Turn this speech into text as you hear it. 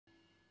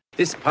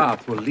This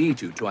path will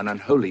lead you to an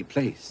unholy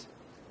place.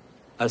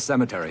 A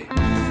cemetery.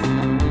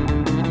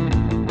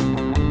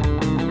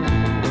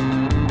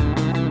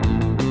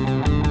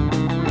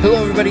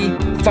 Hello everybody,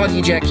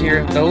 Foggy Jack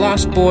here, the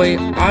lost boy,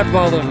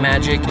 oddball of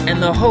magic,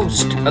 and the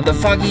host of the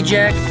Foggy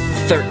Jack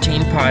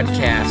 13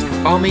 podcast.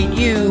 I'll meet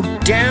you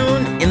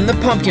down in the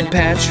pumpkin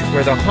patch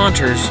where the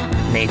haunters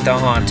meet the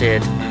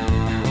haunted.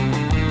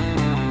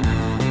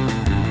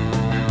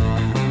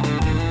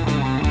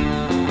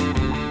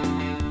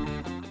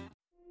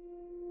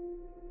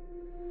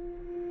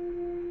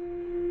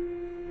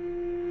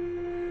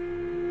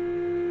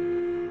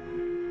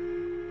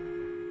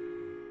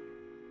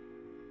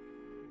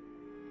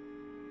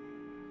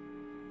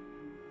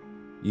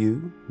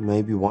 You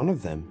may be one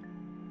of them,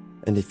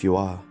 and if you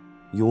are,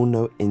 you will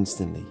know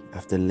instantly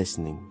after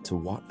listening to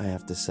what I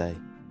have to say.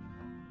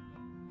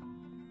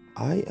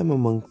 I am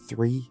among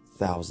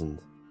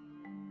 3,000.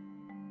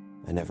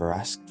 I never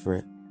asked for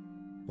it,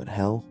 but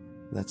hell,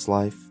 that's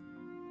life.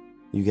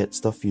 You get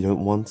stuff you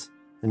don't want,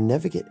 and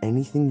never get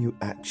anything you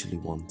actually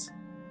want.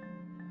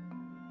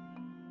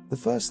 The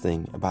first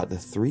thing about the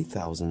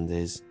 3,000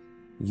 is,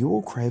 you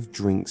will crave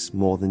drinks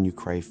more than you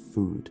crave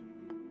food.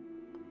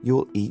 You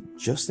will eat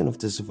just enough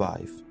to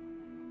survive,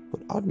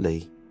 but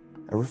oddly,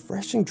 a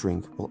refreshing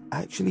drink will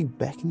actually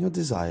beckon your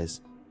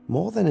desires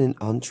more than an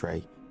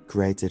entree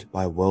created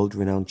by a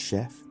world-renowned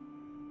chef.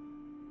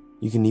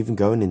 You can even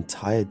go an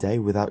entire day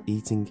without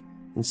eating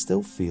and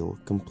still feel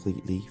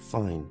completely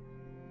fine.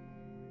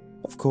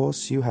 Of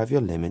course, you have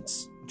your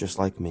limits, just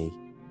like me.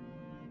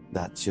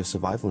 That's your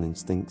survival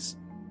instincts.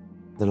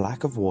 The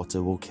lack of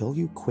water will kill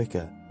you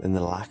quicker than the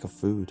lack of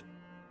food.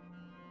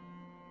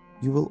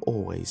 You will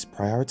always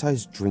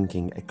prioritize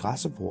drinking a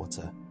glass of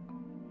water,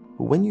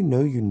 but when you know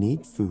you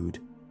need food,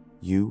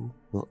 you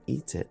will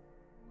eat it.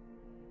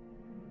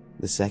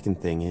 The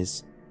second thing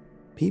is,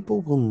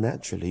 people will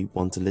naturally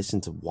want to listen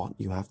to what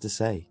you have to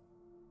say.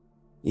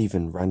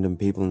 Even random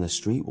people in the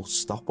street will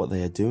stop what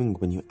they are doing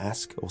when you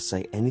ask or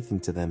say anything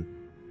to them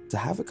to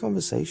have a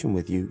conversation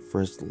with you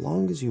for as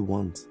long as you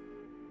want.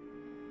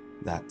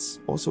 That's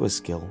also a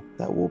skill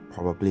that will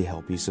probably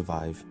help you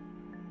survive.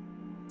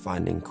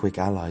 Finding quick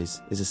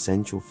allies is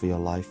essential for your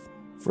life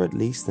for at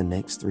least the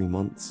next 3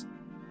 months.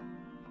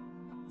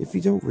 If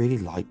you don't really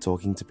like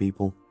talking to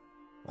people,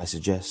 I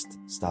suggest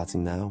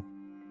starting now.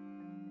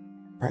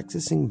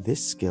 Practicing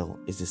this skill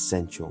is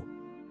essential,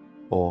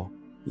 or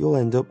you'll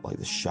end up like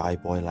the shy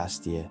boy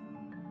last year.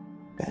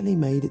 Barely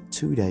made it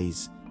 2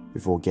 days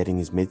before getting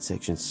his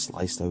midsection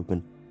sliced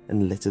open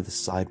and littered the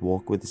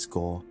sidewalk with his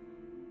gore.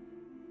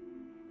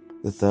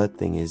 The third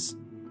thing is,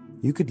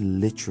 you could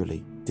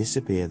literally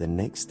disappear the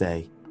next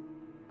day,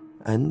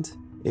 and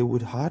it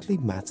would hardly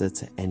matter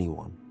to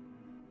anyone.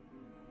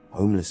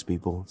 Homeless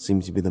people seem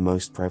to be the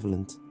most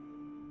prevalent,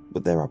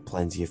 but there are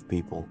plenty of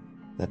people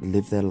that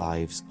live their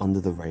lives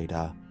under the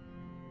radar.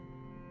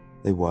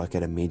 They work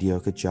at a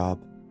mediocre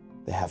job,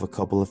 they have a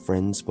couple of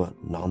friends but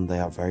none they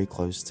are very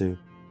close to,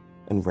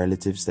 and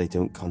relatives they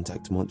don't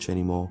contact much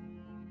anymore.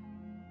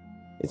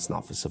 It's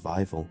not for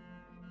survival,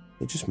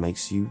 it just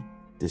makes you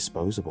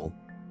disposable.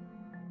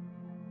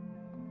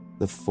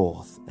 The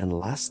fourth and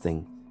last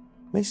thing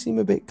may seem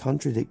a bit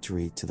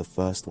contradictory to the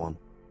first one,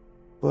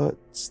 but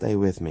stay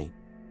with me.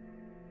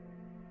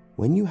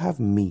 When you have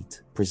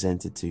meat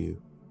presented to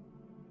you,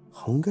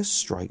 hunger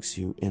strikes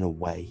you in a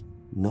way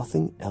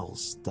nothing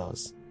else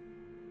does.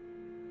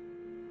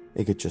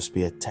 It could just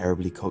be a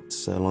terribly cooked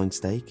sirloin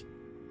steak,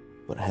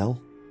 but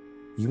hell,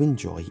 you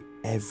enjoy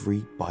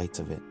every bite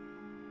of it.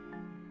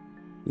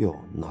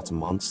 You're not a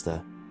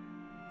monster.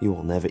 You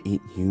will never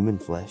eat human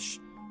flesh,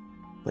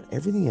 but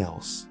everything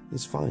else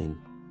is fine.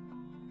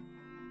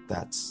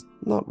 That's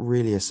not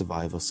really a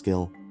survival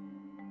skill,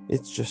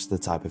 it's just the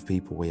type of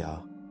people we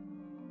are.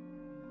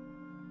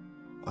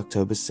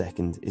 October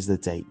 2nd is the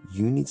date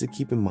you need to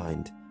keep in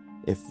mind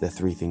if the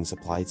three things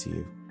apply to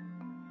you.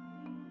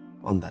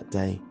 On that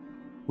day,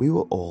 we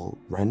will all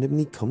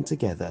randomly come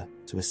together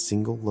to a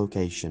single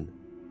location.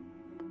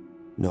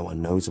 No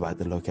one knows about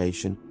the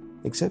location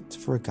except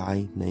for a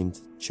guy named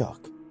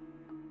Chuck,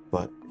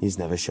 but he's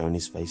never shown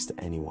his face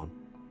to anyone.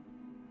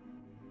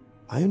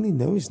 I only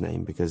know his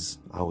name because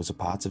I was a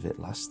part of it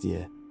last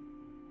year.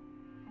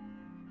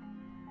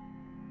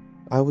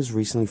 I was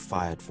recently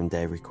fired from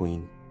Dairy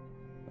Queen.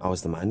 I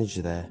was the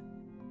manager there,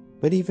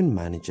 but even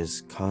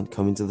managers can't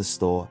come into the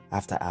store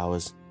after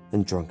hours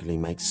and drunkenly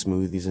make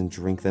smoothies and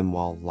drink them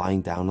while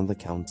lying down on the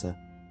counter.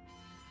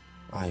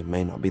 I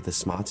may not be the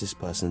smartest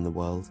person in the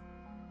world,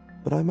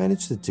 but I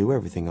managed to do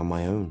everything on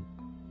my own.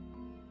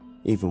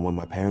 Even when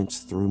my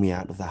parents threw me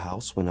out of the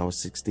house when I was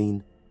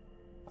 16,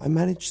 I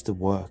managed to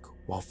work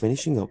while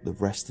finishing up the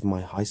rest of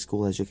my high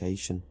school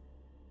education.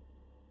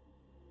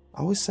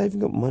 I was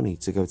saving up money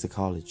to go to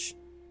college,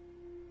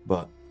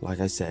 but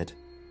like I said,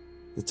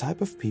 the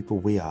type of people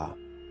we are,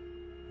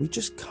 we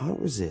just can't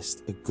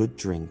resist a good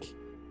drink,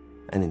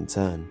 and in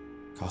turn,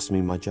 cost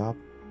me my job.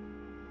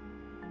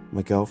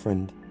 My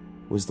girlfriend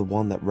was the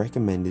one that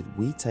recommended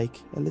we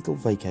take a little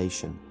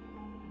vacation.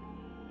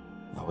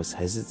 I was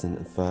hesitant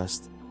at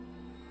first,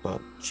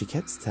 but she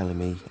kept telling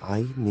me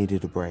I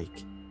needed a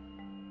break.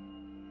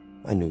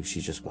 I knew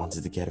she just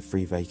wanted to get a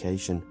free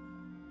vacation,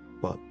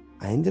 but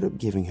I ended up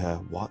giving her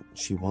what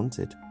she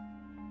wanted.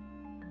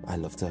 I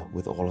loved her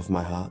with all of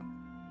my heart,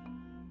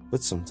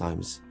 but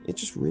sometimes it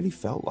just really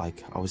felt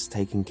like I was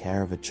taking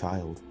care of a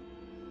child.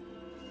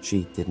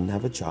 She didn't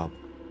have a job,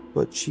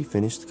 but she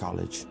finished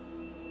college.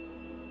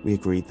 We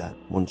agreed that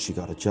once she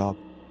got a job,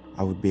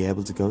 I would be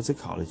able to go to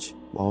college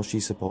while she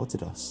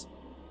supported us.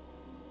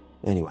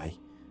 Anyway,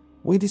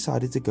 we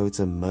decided to go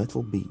to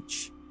Myrtle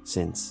Beach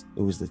since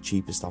it was the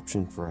cheapest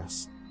option for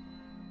us.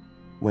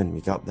 When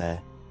we got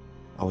there,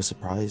 I was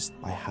surprised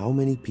by how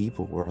many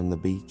people were on the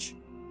beach.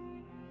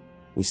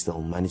 We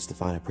still managed to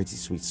find a pretty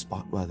sweet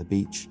spot by the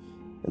beach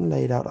and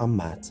laid out our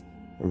mat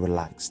and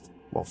relaxed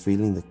while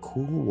feeling the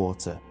cool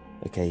water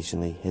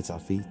occasionally hit our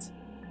feet.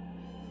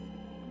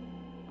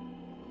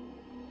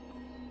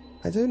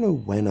 I don't know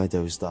when I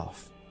dozed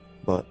off,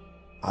 but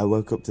I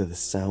woke up to the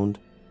sound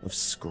of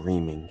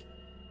screaming.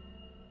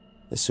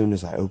 As soon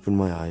as I opened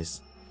my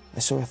eyes, I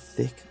saw a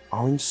thick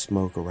orange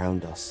smoke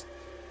around us.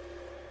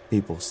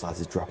 People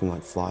started dropping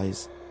like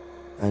flies,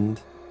 and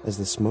as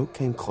the smoke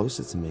came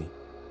closer to me,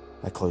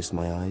 I closed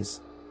my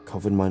eyes,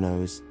 covered my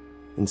nose,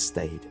 and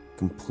stayed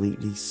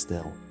completely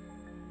still.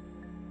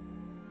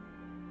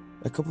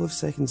 A couple of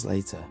seconds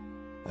later,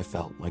 I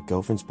felt my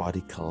girlfriend's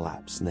body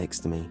collapse next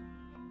to me.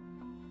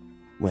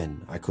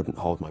 When I couldn't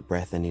hold my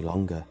breath any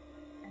longer,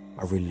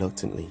 I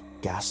reluctantly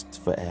gasped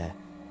for air.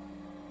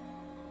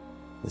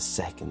 The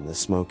second the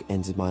smoke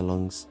entered my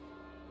lungs,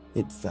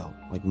 it felt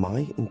like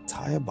my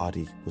entire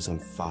body was on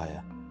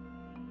fire.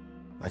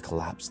 I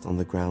collapsed on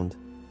the ground,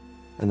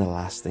 and the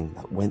last thing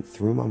that went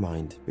through my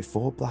mind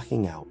before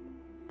blacking out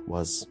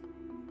was,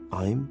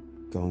 I'm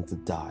going to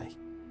die.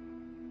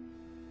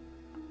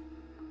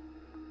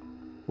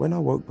 When I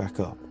woke back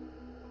up,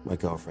 my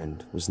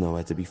girlfriend was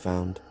nowhere to be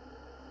found.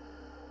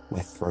 My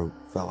throat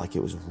felt like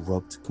it was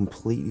rubbed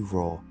completely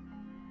raw,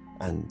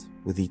 and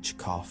with each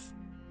cough,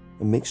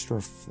 a mixture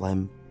of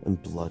phlegm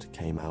and blood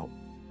came out.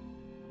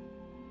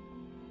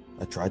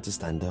 I tried to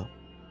stand up,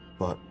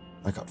 but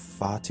I got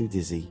far too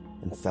dizzy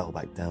and fell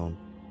back down.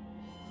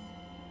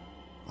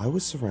 I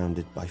was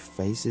surrounded by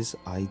faces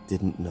I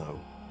didn't know,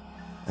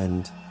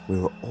 and we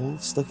were all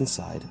stuck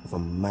inside of a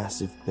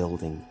massive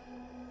building.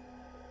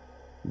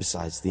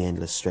 Besides the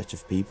endless stretch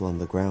of people on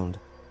the ground,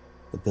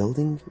 the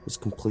building was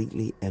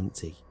completely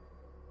empty.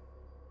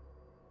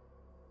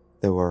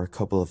 There were a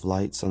couple of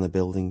lights on the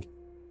building,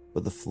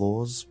 but the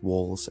floors,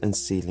 walls, and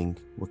ceiling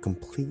were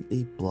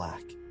completely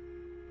black.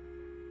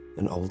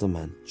 An older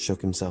man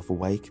shook himself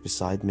awake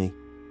beside me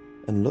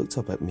and looked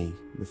up at me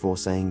before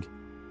saying,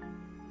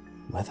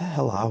 "Where the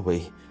hell are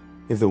we?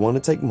 If they want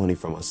to take money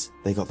from us,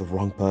 they got the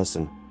wrong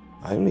person.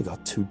 I only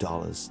got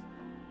 $2.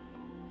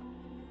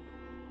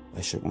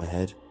 I shook my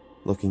head,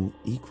 looking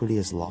equally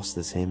as lost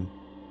as him.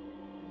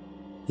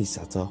 He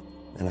sat up,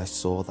 and I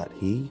saw that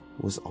he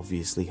was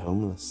obviously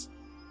homeless.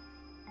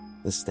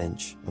 The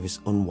stench of his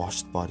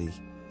unwashed body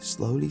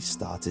slowly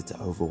started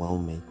to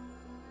overwhelm me,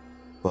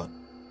 but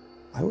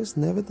I was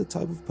never the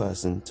type of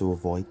person to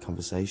avoid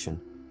conversation.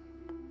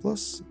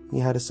 Plus, he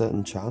had a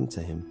certain charm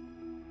to him.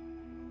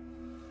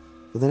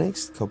 For the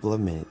next couple of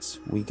minutes,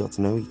 we got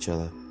to know each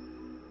other.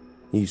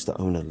 He used to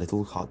own a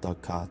little hot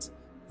dog cart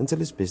until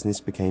his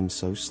business became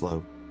so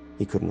slow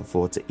he couldn't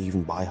afford to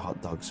even buy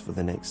hot dogs for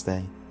the next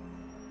day.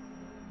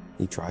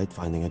 He tried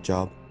finding a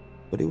job,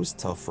 but it was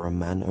tough for a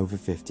man over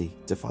 50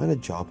 to find a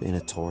job in a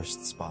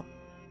tourist spot.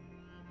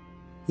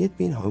 He had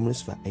been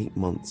homeless for 8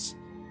 months,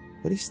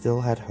 but he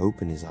still had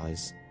hope in his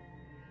eyes.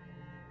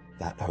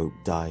 That hope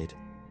died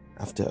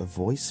after a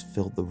voice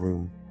filled the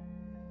room.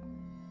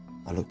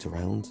 I looked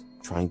around,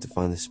 trying to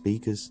find the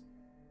speakers,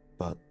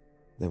 but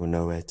they were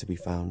nowhere to be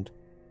found.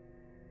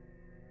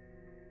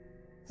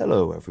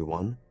 Hello,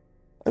 everyone.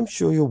 I'm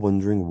sure you're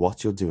wondering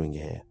what you're doing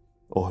here,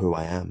 or who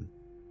I am.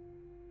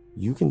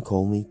 You can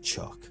call me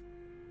Chuck,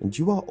 and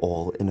you are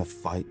all in a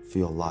fight for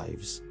your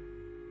lives.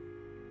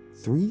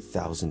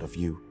 3,000 of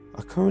you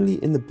are currently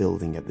in the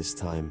building at this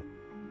time.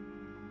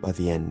 By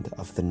the end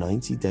of the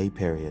 90-day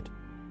period,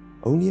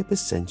 only a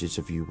percentage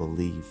of you will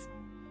leave.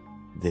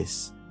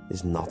 This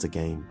is not a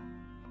game.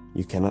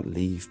 You cannot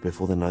leave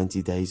before the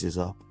 90 days is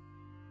up.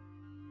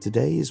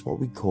 Today is what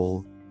we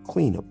call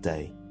Cleanup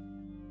Day.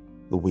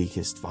 The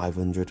weakest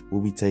 500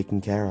 will be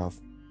taken care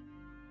of.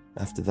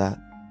 After that,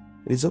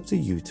 it is up to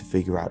you to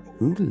figure out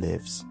who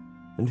lives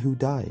and who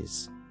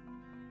dies.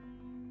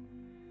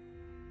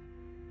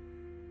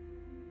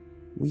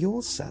 We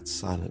all sat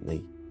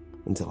silently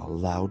until a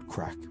loud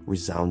crack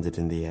resounded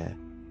in the air.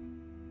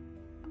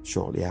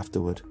 Shortly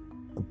afterward,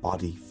 a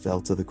body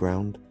fell to the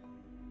ground.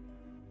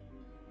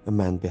 A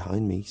man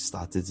behind me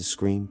started to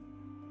scream,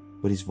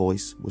 but his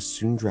voice was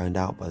soon drowned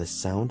out by the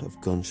sound of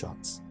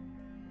gunshots.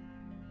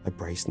 I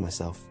braced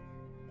myself.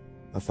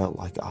 I felt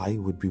like I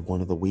would be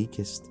one of the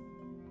weakest,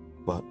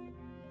 but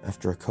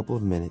after a couple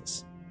of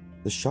minutes,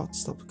 the shots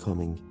stopped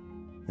coming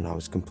and I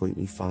was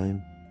completely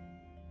fine.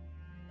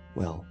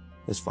 Well,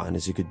 as fine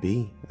as you could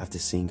be after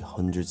seeing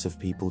hundreds of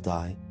people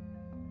die.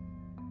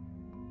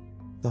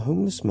 The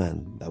homeless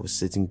man that was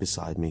sitting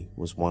beside me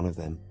was one of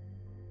them.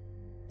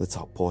 The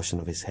top portion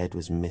of his head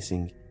was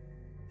missing,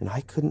 and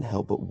I couldn't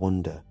help but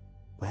wonder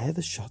where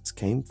the shots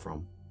came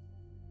from.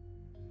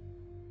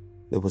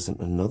 There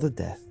wasn't another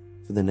death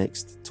for the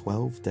next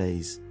 12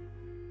 days,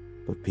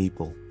 but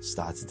people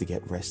started to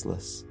get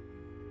restless.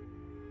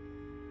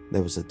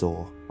 There was a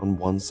door on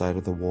one side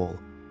of the wall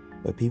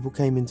where people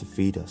came in to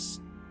feed us,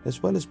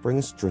 as well as bring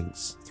us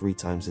drinks 3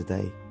 times a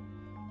day.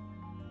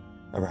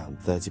 Around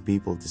 30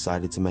 people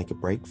decided to make a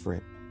break for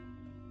it.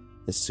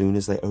 As soon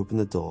as they opened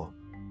the door,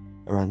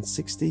 around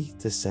 60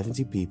 to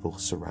 70 people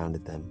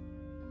surrounded them.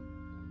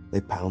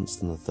 They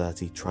pounced on the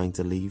 30 trying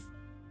to leave,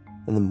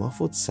 and the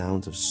muffled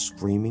sound of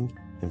screaming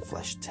and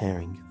flesh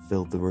tearing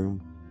filled the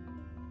room.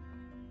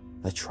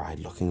 I tried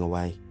looking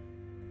away,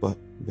 but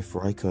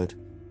before I could,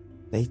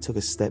 they took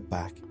a step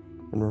back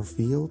and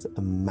revealed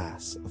a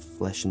mass of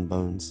flesh and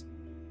bones,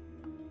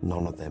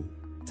 none of them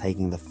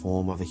taking the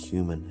form of a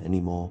human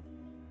anymore.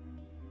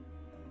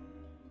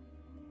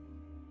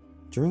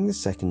 During the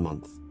second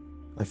month,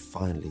 I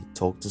finally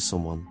talked to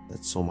someone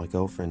that saw my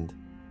girlfriend.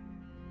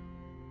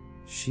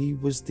 She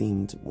was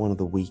deemed one of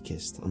the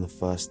weakest on the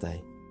first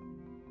day.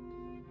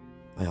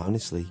 I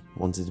honestly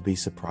wanted to be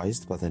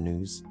surprised by the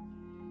news,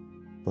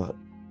 but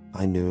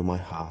I knew in my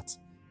heart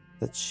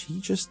that she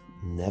just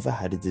never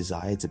had a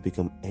desire to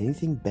become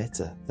anything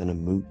better than a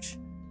mooch.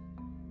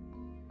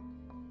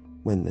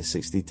 When the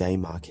 60-day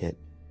mark hit,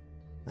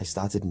 I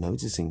started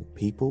noticing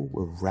people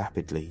were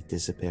rapidly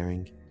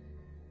disappearing.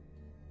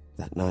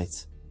 That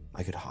night,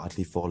 I could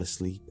hardly fall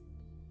asleep,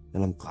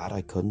 and I'm glad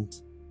I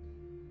couldn't.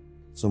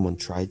 Someone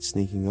tried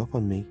sneaking up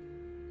on me.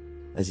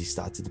 As he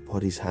started to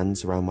put his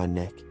hands around my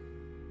neck,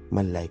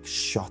 my legs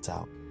shot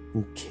out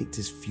and kicked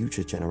his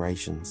future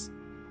generations.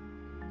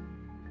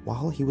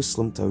 While he was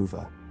slumped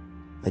over,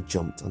 I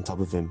jumped on top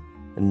of him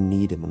and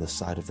kneed him on the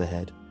side of the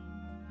head.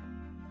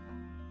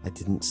 I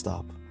didn't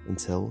stop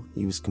until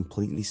he was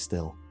completely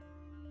still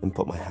and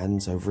put my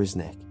hands over his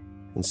neck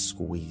and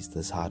squeezed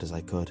as hard as I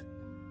could.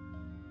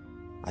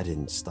 I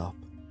didn't stop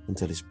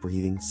until his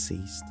breathing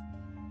ceased.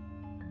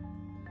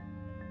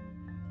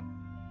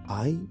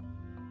 I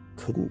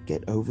couldn't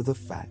get over the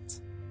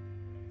fact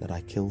that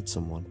I killed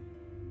someone,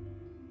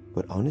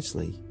 but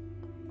honestly,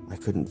 I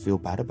couldn't feel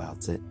bad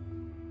about it.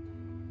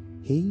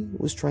 He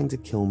was trying to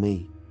kill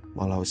me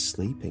while I was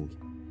sleeping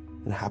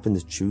and happened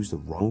to choose the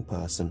wrong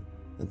person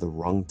at the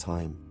wrong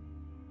time.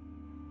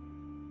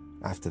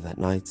 After that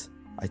night,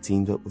 I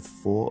teamed up with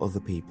 4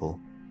 other people.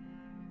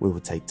 We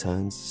would take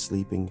turns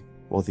sleeping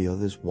while the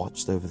others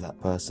watched over that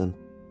person.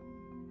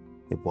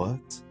 It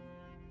worked.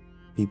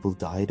 People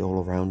died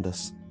all around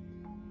us,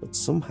 but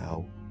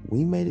somehow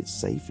we made it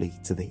safely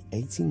to the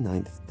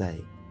 89th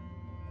day.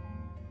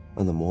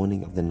 On the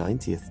morning of the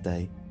 90th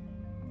day,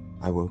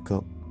 I woke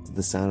up to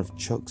the sound of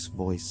Chuck's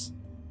voice.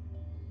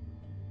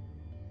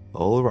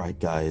 "All right,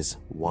 guys,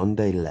 1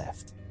 day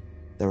left.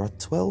 There are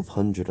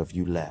 1,200 of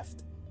you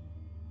left.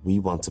 We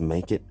want to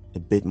make it a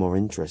bit more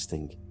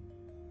interesting.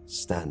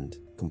 Stand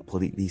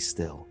completely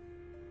still.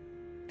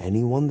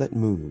 Anyone that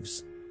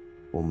moves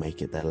will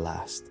make it their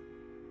last."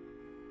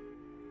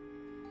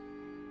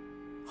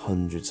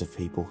 Hundreds of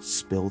people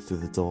spilled through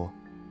the door.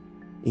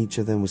 Each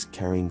of them was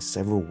carrying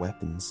several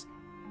weapons.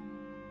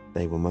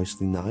 They were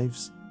mostly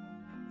knives,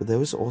 but there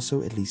was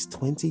also at least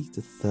 20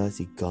 to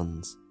 30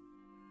 guns.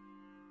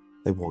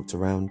 They walked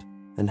around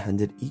and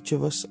handed each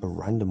of us a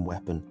random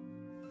weapon,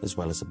 as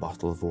well as a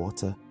bottle of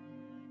water.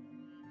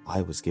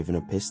 I was given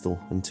a pistol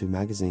and 2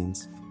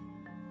 magazines.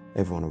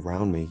 Everyone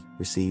around me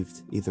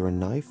received either a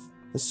knife,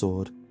 a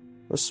sword,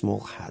 or a small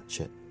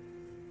hatchet.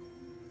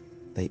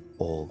 They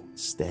all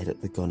stared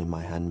at the gun in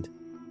my hand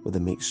with a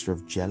mixture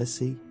of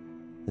jealousy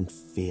and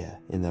fear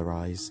in their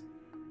eyes.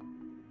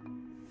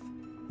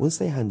 Once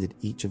they handed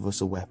each of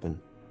us a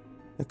weapon,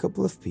 a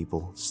couple of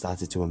people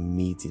started to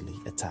immediately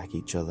attack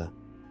each other.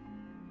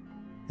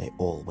 They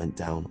all went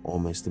down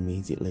almost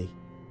immediately.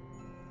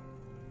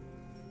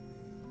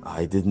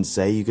 I didn't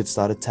say you could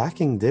start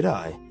attacking, did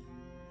I?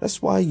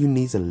 That's why you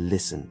need to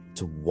listen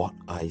to what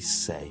I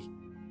say.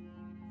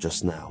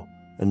 Just now,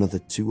 another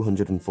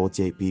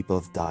 248 people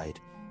have died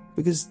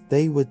because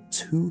they were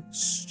too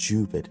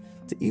stupid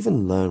to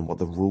even learn what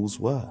the rules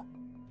were.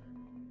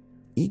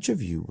 Each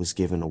of you was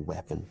given a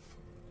weapon.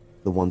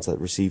 The ones that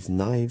received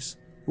knives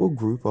will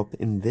group up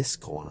in this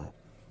corner.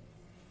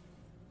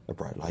 A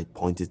bright light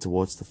pointed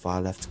towards the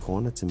far left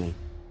corner to me.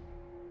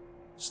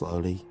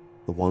 Slowly,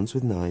 the ones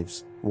with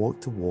knives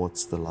walked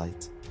towards the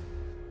light.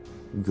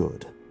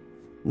 Good.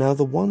 Now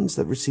the ones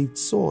that received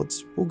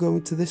swords will go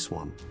into this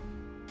one.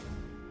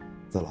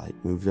 The light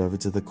moved over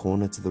to the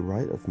corner to the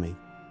right of me.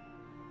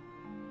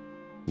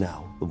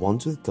 Now the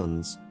ones with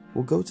guns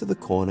will go to the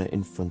corner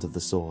in front of the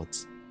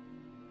swords,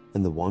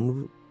 and the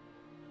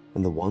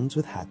ones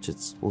with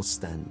hatchets will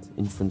stand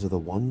in front of the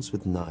ones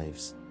with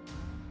knives.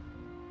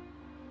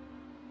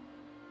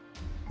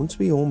 Once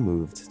we all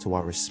moved to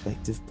our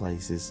respective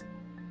places,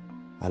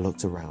 I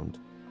looked around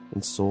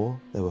and saw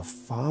there were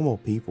far more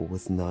people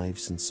with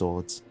knives and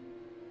swords.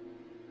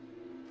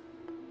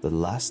 The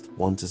last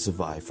one to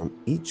survive from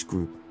each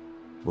group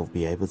will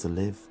be able to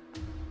live.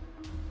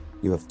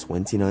 You have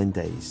 29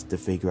 days to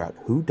figure out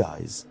who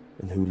dies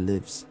and who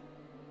lives.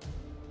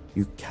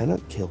 You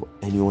cannot kill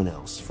anyone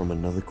else from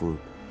another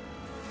group.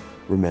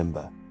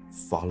 Remember,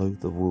 follow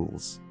the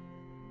rules.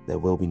 There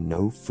will be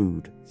no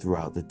food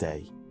throughout the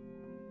day.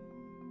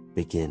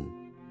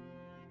 Begin.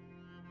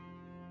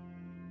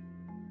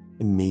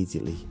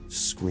 Immediately,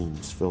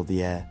 screams filled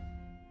the air.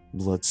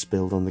 Blood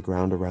spilled on the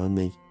ground around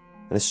me,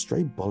 and a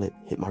stray bullet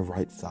hit my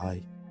right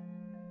thigh.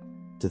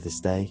 To this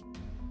day,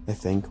 I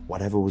thank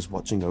whatever was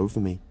watching over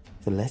me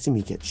for letting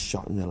me get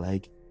shot in the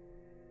leg.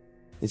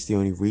 It's the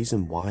only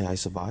reason why I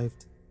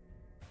survived.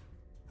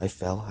 I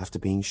fell after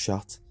being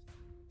shot,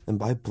 and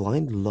by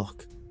blind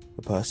luck,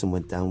 a person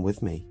went down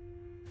with me.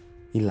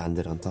 He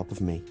landed on top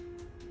of me,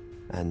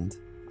 and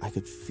I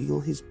could feel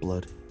his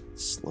blood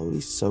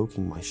slowly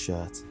soaking my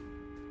shirt.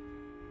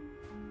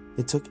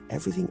 It took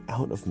everything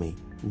out of me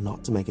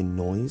not to make a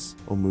noise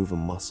or move a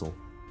muscle.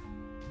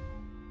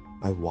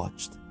 I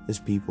watched as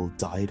people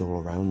died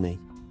all around me,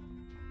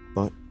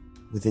 but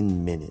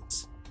within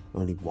minutes,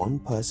 only one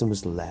person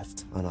was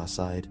left on our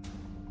side.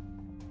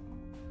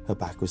 Her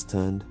back was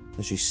turned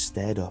and she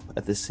stared up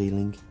at the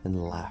ceiling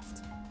and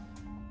laughed.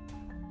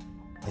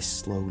 I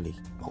slowly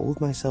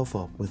pulled myself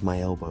up with my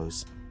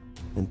elbows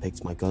and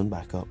picked my gun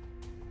back up.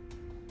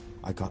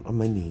 I got on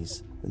my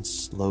knees and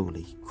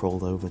slowly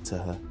crawled over to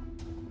her.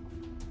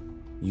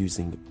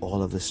 Using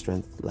all of the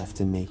strength left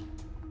in me,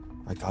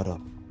 I got up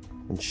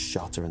and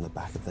shot her in the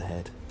back of the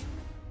head.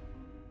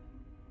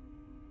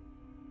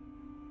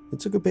 It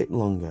took a bit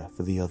longer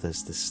for the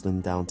others to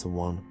slim down to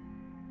one.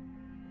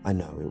 I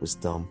know it was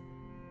dumb,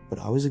 but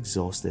I was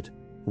exhausted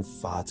and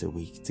far too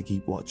weak to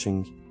keep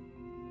watching.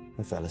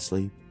 I fell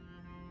asleep.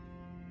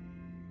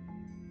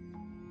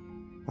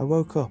 I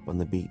woke up on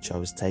the beach I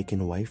was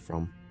taken away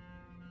from.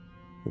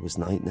 It was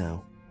night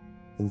now,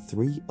 and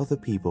 3 other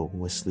people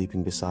were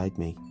sleeping beside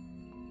me.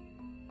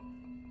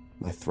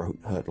 My throat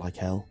hurt like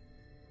hell,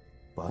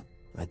 but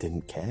I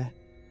didn't care.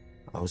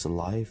 I was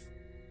alive.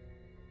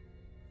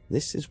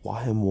 This is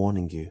why I'm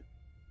warning you.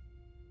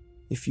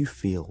 If you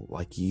feel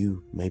like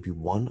you may be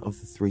one of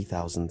the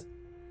 3,000,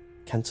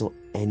 cancel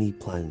any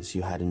plans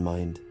you had in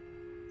mind.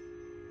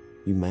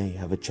 You may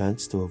have a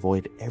chance to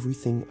avoid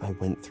everything I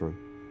went through.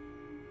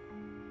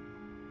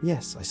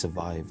 Yes, I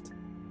survived,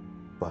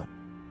 but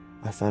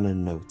I found a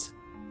note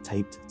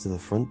taped to the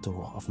front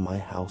door of my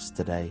house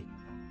today.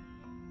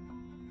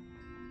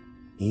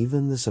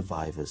 Even the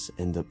survivors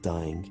end up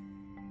dying.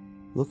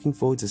 Looking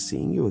forward to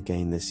seeing you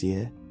again this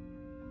year.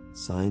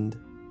 Signed,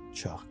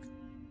 Chuck.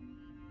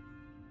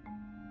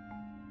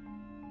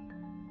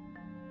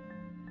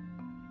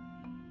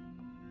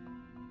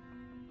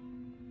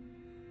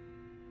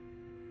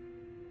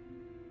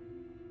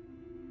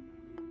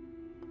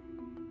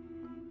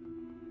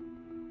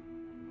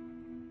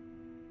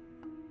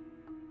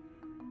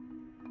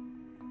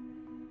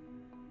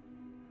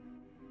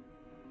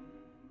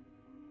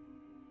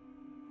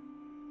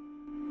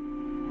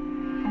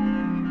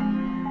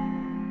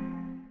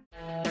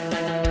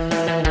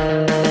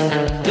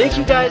 Thank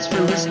you guys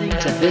for listening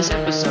to this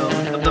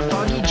episode of the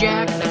Foggy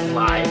Jack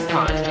Live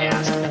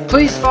Podcast.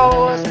 Please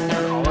follow us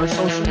on all our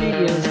social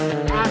medias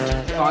at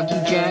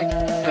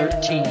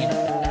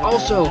FoggyJack13.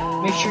 Also,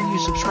 make sure you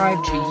subscribe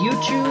to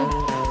YouTube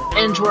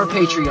and to our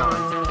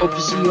Patreon. Hope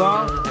to see you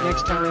all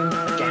next time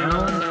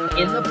down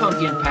in the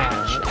pumpkin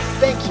patch.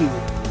 Thank you,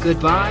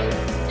 goodbye,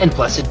 and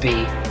blessed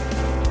be.